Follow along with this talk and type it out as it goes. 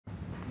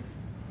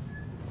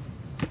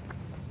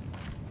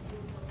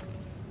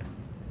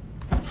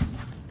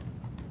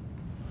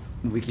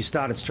Mick, you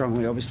started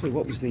strongly, obviously.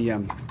 What was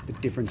the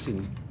difference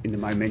in the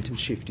momentum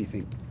shift, do you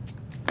think?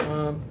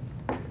 I'd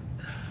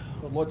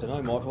like to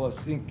know, Michael. I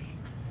think,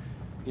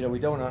 we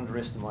don't want to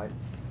underestimate.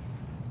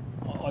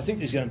 I think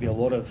there's going to be a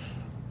lot of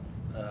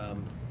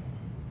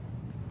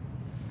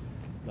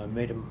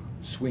momentum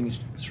swings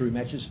through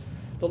matches.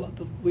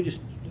 We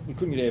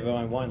couldn't get out of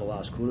our own way in the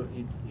last quarter.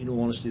 In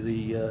all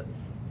honesty, it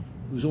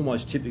was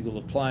almost typical.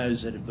 The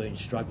players that have been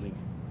struggling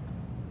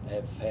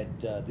have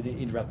had the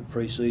interrupted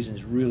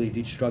pre-seasons really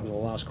did struggle in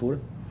the last quarter,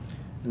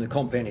 and the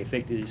compounding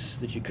effect is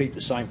that you keep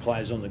the same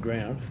players on the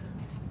ground.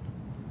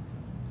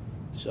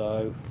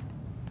 So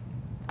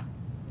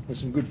there's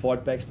some good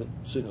fight backs, but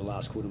certainly the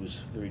last quarter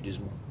was very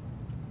dismal.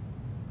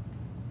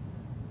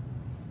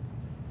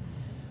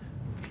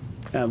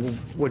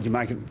 What did you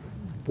make of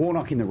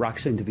Warnock in the ruck?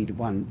 Seemed to be the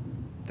one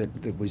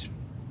that was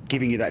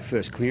giving you that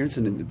first clearance,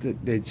 and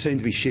there seemed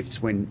to be shifts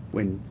when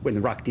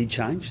the ruck did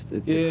change.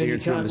 The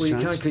clearance numbers changed.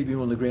 You can't keep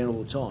him on the ground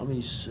all the time.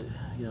 He's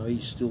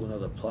he's still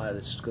another player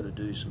that's got to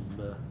do some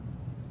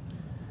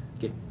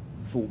get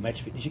full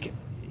match fitness.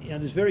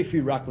 There's very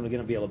few ruckmen who are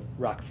going to be able to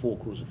ruck 4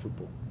 quarters of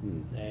football,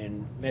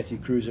 and Matthew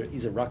Cruiser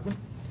is a ruckman,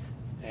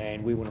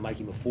 and we want to make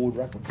him a forward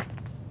ruckman.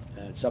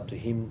 It's up to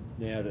him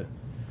now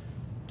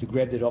to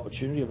grab that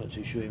opportunity. I'm not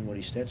too sure what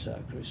his stats are,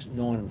 Chris.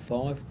 9 and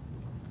 5.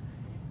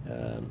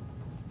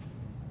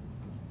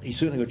 He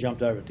certainly got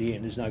jumped over at the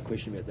end. There's no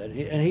question about that,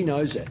 and he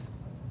knows that.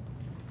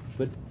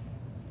 But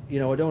I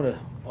don't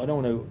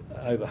want to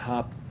over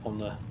harp on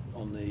the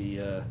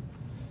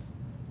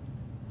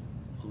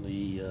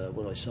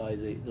what I say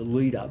the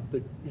lead up.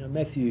 But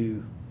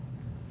Matthew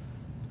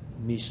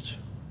missed.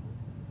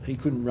 He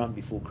couldn't run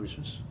before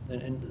Christmas,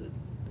 and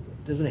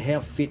it doesn't matter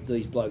how fit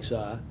these blokes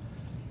are.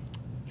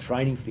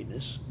 Training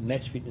fitness,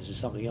 match fitness is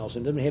something else,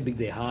 and it doesn't matter how big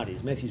their heart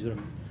is. Matthew's got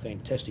a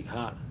fantastic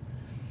heart,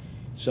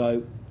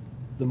 so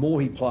the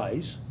more he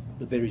plays,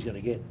 the better he's going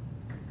to get.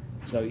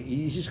 So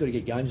he's just got to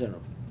get games on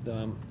him.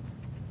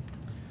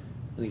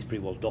 I think it's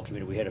pretty well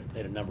documented. We had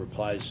a number of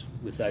players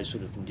with those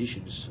sort of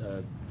conditions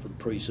from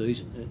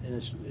pre-season, and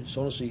it's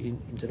honestly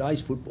in today's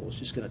football, it's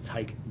just going to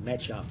take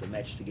match after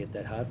match to get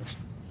that hardness.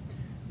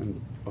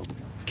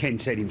 Ken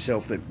said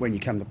himself that when you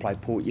come to play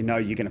Port, you're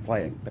going to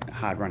play a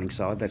hard-running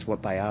side. That's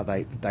what they are.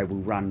 They will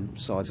run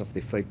sides off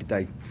their feet.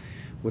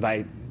 Were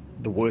they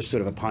the worst sort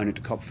of opponent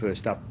to cop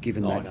first up,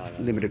 given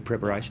limited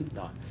preparation?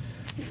 No,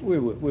 we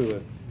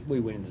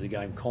went into the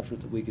game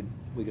confident that we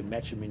could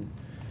match them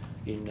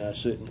in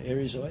certain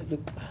areas. Look,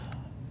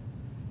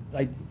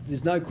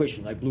 there's no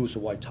question they blew us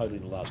away totally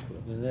in the last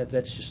quarter. I mean,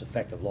 that's just a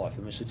fact of life.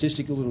 I mean,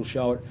 statistical will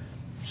show it,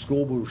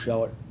 scoreboard will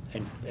show it,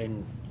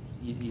 and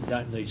you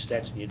don't need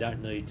stats and you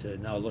don't need to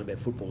know a lot about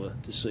football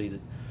to see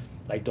that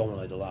they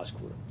dominated the last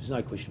quarter. There's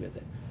no question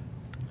about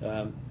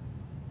that.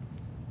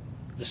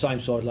 The same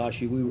side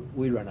last year,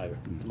 we ran over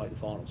to make the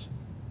finals.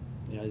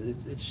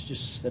 It's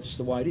just, that's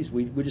the way it is.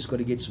 We just got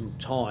to get some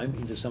time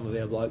into some of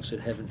our blokes that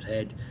haven't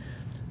had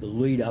the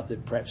lead up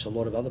that perhaps a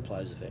lot of other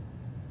players have had.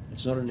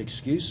 It's not an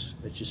excuse.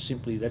 It's just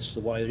simply that's the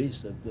way it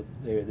is.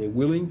 They're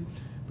willing,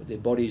 but their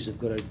bodies have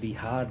got to be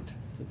hard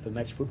for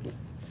match football.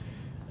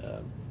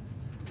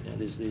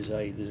 There's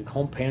a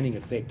compounding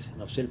effect,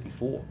 and I've said it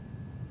before,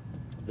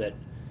 that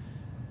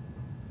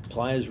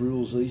players'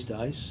 rules these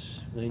days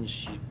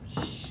means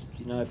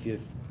if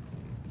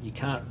you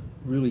can't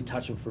really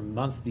touch them for a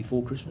month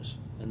before Christmas,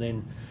 and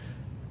then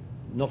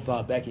not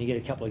far back and you get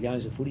a couple of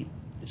games of footy.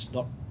 It's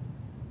not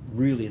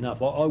really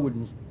enough. I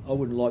wouldn't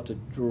like to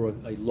draw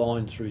a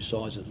line through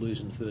sides that lose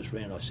in the first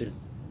round. I said it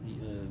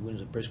when it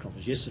was a press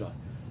conference yesterday,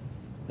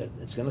 that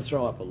it's going to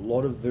throw up a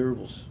lot of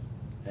variables,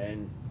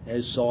 and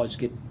as sides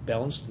get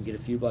balanced and get a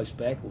few blokes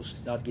back or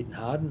start getting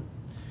hardened,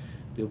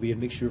 there'll be a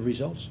mixture of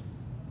results.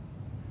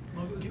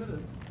 Is that a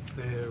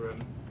fair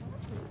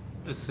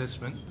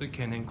assessment that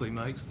Ken Hinkley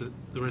makes, that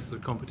the rest of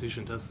the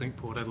competition does think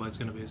Port Adelaide's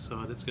going to be a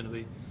side that's going to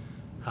be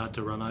hard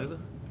to run over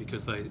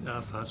because they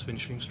are fast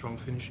finishing, strong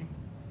finishing?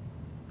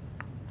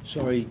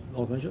 Sorry,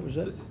 what was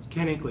that?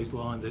 Ken Hinkley's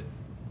line that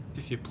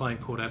if you're playing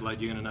Port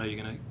Adelaide, you're going to know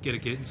you're going to get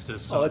against a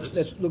side.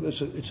 Look,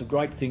 it's a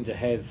great thing to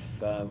have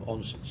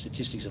on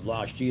statistics of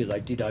last year.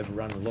 They did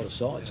overrun a lot of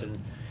sides, and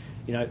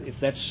if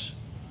that's,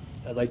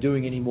 are they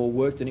doing any more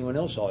work than anyone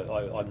else?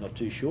 I'm not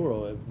too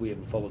sure. We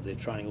haven't followed their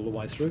training all the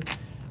way through.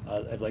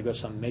 Have they got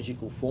some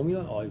magical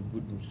formula? I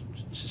wouldn't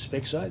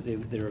suspect so.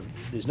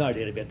 There's no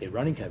doubt about their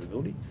running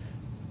capability,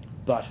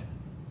 but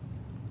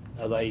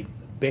are they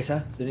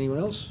better than anyone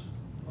else?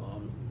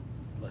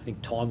 I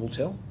think time will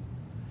tell.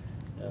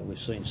 We've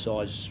seen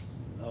sides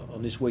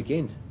on this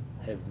weekend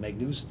have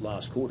magnificent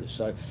last quarters.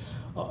 So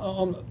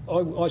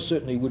I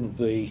certainly wouldn't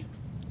be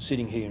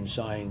sitting here and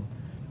saying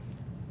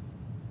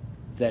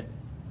that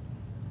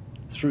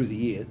through the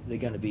year they're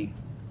going to be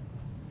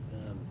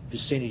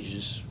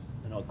percentages,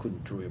 and I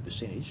couldn't draw a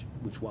percentage,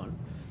 which one,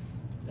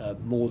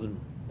 more than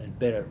and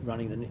better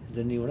running than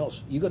anyone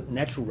else. You've got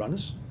natural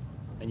runners,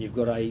 and you've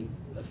got a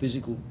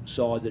physical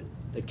side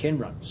that can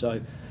run.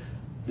 So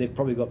they've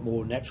probably got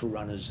more natural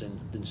runners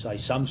than say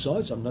some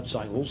sides. I'm not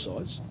saying all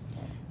sides,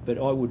 but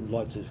I wouldn't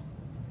like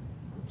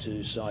to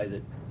to say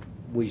that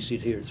we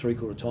sit here at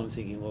three-quarter time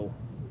thinking, well,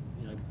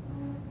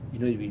 you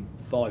need to be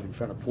 5 in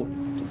front of Port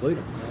to beat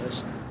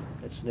them.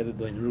 That's never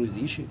been really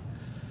the issue.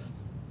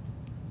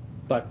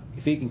 But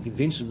if he can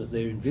convince them that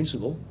they're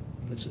invincible,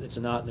 it's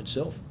an art in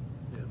itself.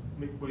 Yeah.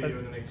 Mick, what do you do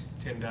in the next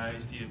 10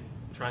 days? Do you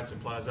train some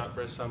players up,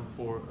 rest some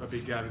before a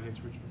big game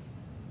against Richmond?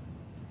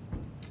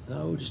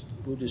 No,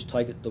 we'll just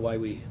take it the way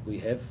we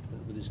have.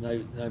 There's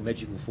no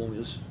magical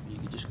formulas. You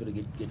just got to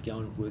get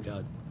going and work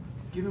hard.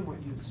 Given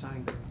what you were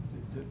saying,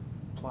 that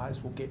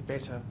players will get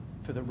better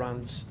for the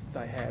runs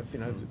they have,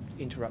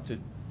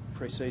 interrupted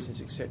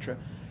pre-seasons, etc.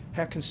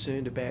 How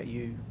concerned are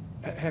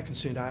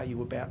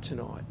you about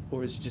tonight,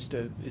 or is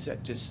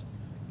that just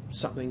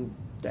something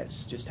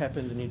that's just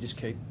happened and you just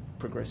keep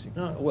progressing?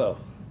 No, well,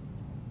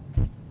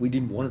 we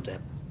didn't want it to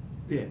happen.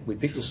 Yeah, we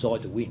picked a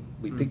side to win.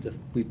 We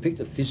picked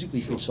a physically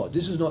fit side.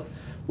 This is not.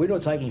 We're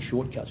not taking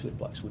shortcuts with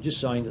blokes. We're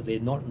just saying that they're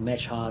not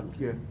match hardened.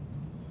 Yeah.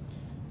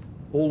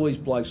 All these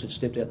blokes that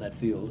stepped out in that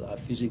field are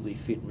physically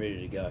fit and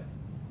ready to go.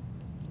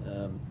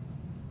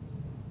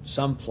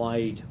 Some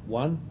played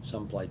 1,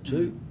 some played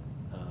 2.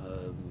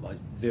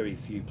 Very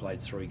few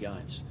played 3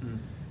 games.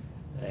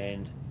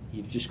 And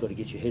you've just got to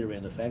get your head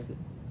around the fact that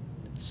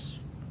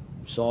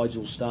sides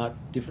will start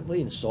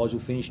differently and sides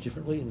will finish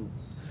differently. And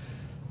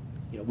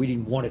we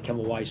didn't want to come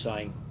away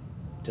saying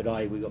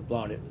today we got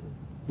blown out.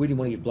 We didn't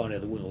want to get blown out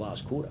of the water in the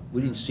last quarter.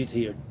 We didn't sit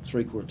here at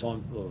three-quarter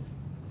time,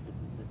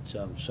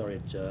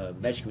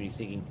 at match committee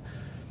thinking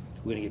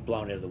we're going to get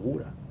blown out of the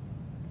water.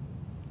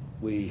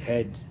 We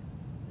had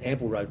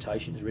ample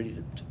rotations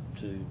ready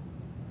to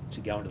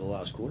go into the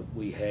last quarter.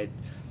 We had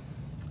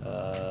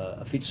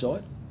a fit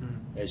side,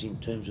 as in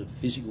terms of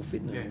physical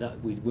fitness. Yeah. No,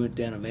 we weren't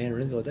down a man or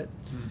anything like that.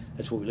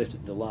 That's why we left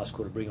it in the last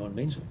quarter to bring on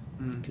Menzel,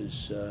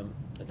 because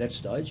at that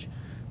stage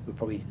we're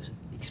probably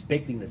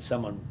expecting that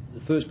the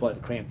first player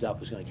that cramped up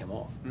was going to come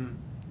off.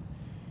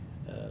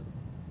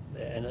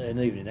 And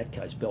even in that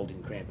case, Bell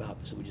didn't cramp up,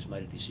 so we just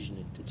made a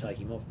decision to take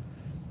him off.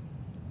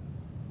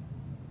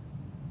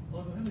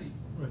 Well, how many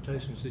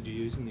rotations did you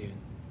use in the end?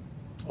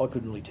 I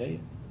couldn't really tell you.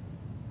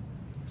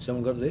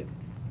 Someone got it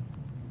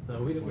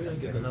No, we don't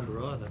get the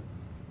number either.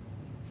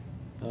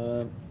 there?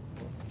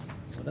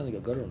 I don't think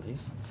I've got it on here.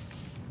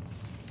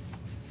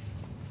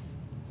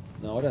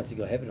 No, I don't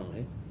think I have it on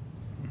here.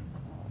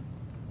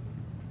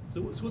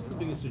 So what's the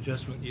biggest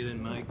adjustment you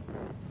then make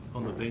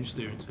on the bench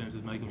there in terms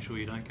of making sure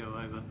you don't go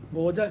over?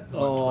 Well, I don't.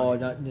 Oh,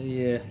 120? no,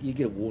 yeah, you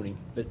get a warning.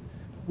 But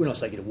when I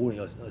say get a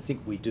warning, I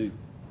think we do.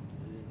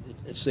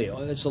 It's there.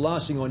 It's the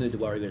last thing I need to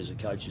worry about as a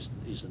coach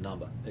is the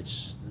number.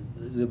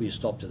 There'll be a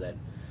stop to that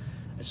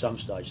at some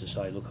stage to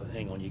say, look,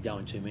 hang on, you're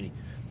going too many.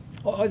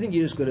 I think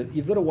you've got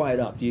to weigh it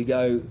up. Do you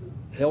go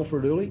hell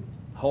for it early,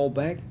 hold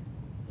back,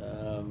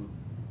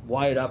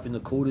 weigh it up in the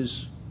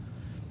quarters?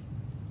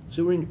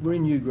 So we're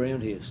in new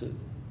ground here. So,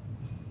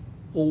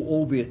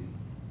 albeit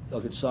I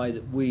could say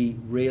that we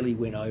rarely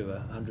went over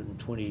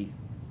 120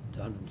 to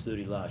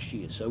 130 last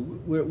year. So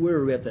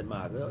we're about that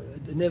mark.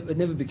 It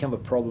never become a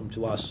problem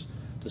to us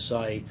to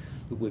say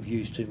that we've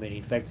used too many.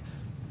 In fact,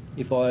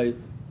 if I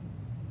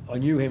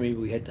knew how many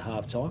we had to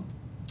half time,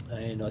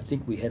 and I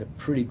think we had a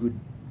pretty good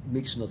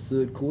mix in the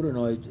third quarter, and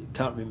I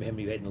can't remember how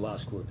many we had in the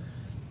last quarter.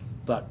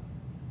 But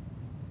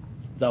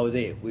they were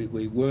there.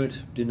 We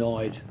weren't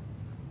denied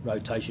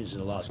rotations in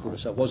the last quarter,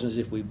 so it wasn't as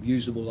if we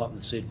used them all up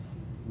and said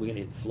we're going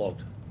to get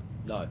flogged.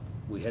 No,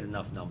 we had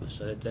enough numbers,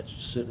 so that's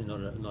certainly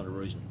not a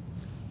reason.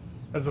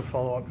 As a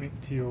follow-up, Mick,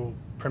 to your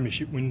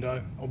premiership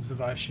window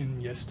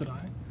observation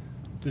yesterday,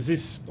 does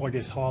this, I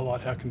guess,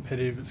 highlight how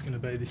competitive it's going to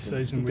be this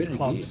season with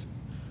clubs,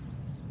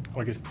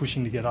 I guess,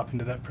 pushing to get up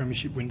into that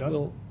premiership window?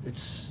 Well,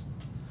 let's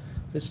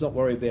not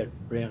worry about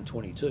round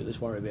 22.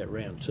 Let's worry about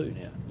round 2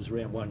 now. It was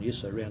round 1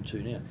 yesterday, round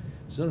 2 now.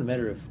 It's not a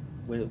matter of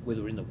whether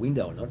we're in the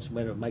window or not. It's a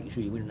matter of making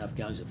sure you win enough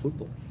games of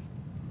football.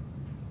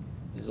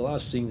 Because the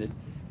last thing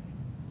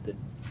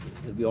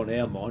that'll be on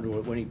our mind, or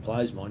on any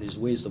player's mind, is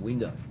where's the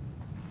window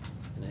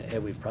and how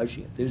we're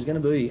approaching it. There's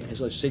going to be,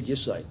 as I said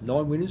yesterday,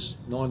 9 winners,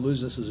 9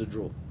 losers as a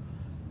draw.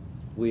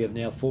 We have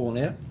now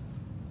fallen out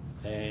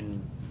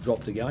and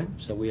dropped a game,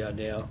 so we are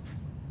now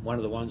one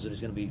of the ones that is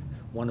going to be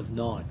one of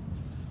 9.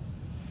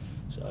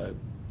 So,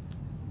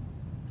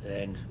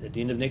 and at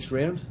the end of next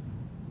round,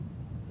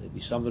 there'll be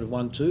some that have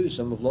won 2,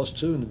 some have lost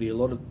 2, and there'll be a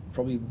lot of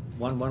probably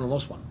won and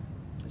lost 1.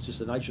 It's just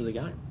the nature of the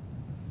game.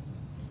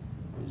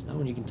 There's no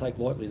one you can take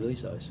lightly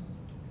these days.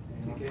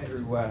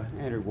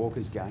 Andrew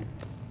Walker's game.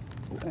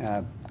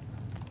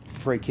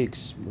 Free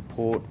kicks,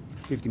 report,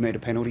 50-metre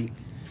penalty.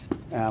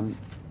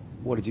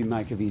 What did you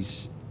make of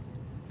his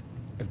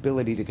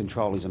ability to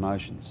control his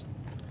emotions?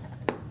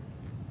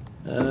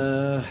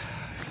 Well,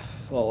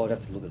 I'd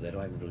have to look at that.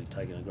 I haven't really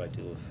taken a great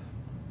deal of.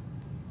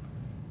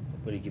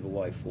 What did he give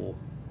away for?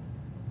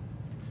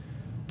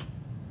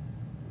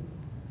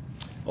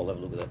 I'll have a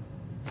look at that.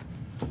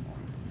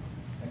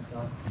 Thanks,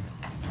 guys.